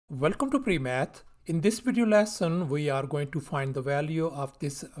Welcome to Premath. In this video lesson, we are going to find the value of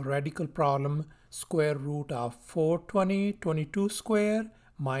this radical problem, square root of 420 22 square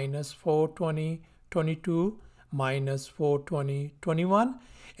minus 420 22 minus 420 21.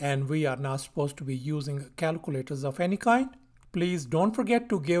 And we are not supposed to be using calculators of any kind. Please don't forget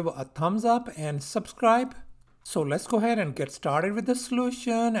to give a thumbs up and subscribe. So let's go ahead and get started with the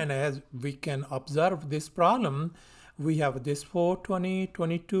solution. And as we can observe this problem, we have this 420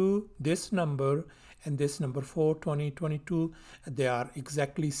 22, this number, and this number 420 22. They are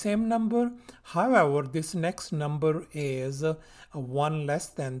exactly same number. However, this next number is one less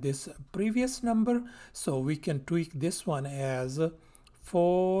than this previous number, so we can tweak this one as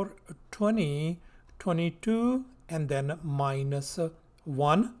 420 22 and then minus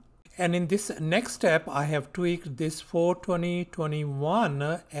 1. And in this next step, I have tweaked this 420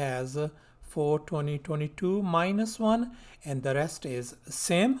 21 as 420 22 minus 1, and the rest is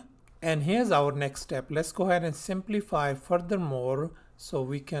same. And here's our next step. Let's go ahead and simplify furthermore, so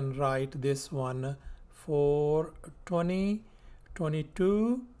we can write this one 420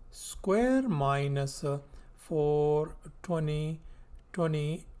 22 square minus 420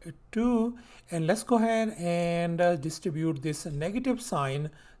 22, and let's go ahead and distribute this negative sign,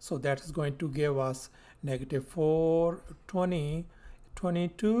 so that is going to give us negative 420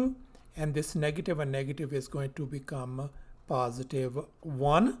 22, and this negative and negative is going to become positive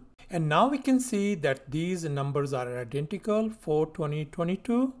 1. And now we can see that these numbers are identical, 420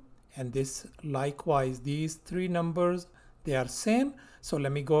 22, and this likewise, these three numbers, they are same. So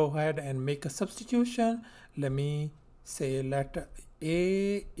let me go ahead and make a substitution. Let me say let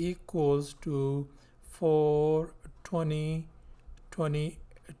A equals to 420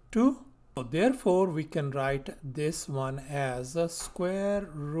 22. So therefore we can write this one as a square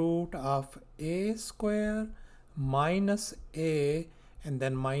root of A square minus A, and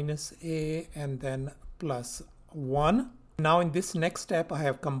then minus A, and then plus 1. Now in this next step, I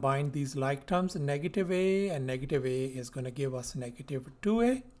have combined these like terms, negative A and negative A is going to give us negative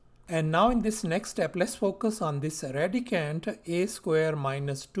 2A. And now in this next step, let's focus on this radicand, A square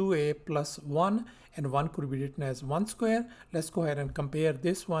minus 2A plus 1, and 1 could be written as 1 square. Let's go ahead and compare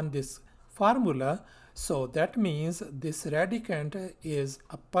this one, this formula. So that means this radicand is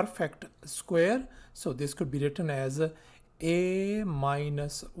a perfect square. So this could be written as A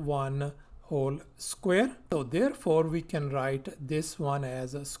minus 1 whole square. So therefore we can write this one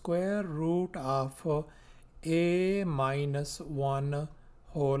as a square root of A minus 1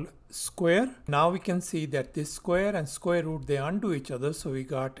 whole square. Now we can see that this square and square root, they undo each other, so we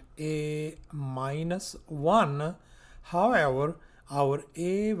got A minus 1. However, our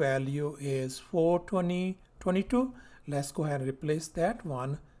A value is 420 22. Let's go ahead and replace that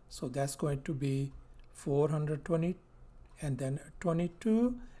one. So that's going to be 420 and then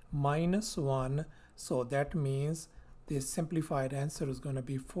 22 minus 1. So that means this simplified answer is going to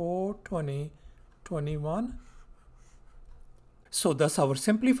be 420 21. So thus our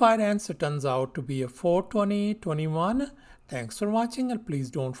simplified answer turns out to be a 420 21. Thanks for watching, and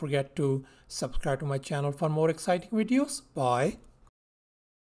please don't forget to subscribe to my channel for more exciting videos. Bye.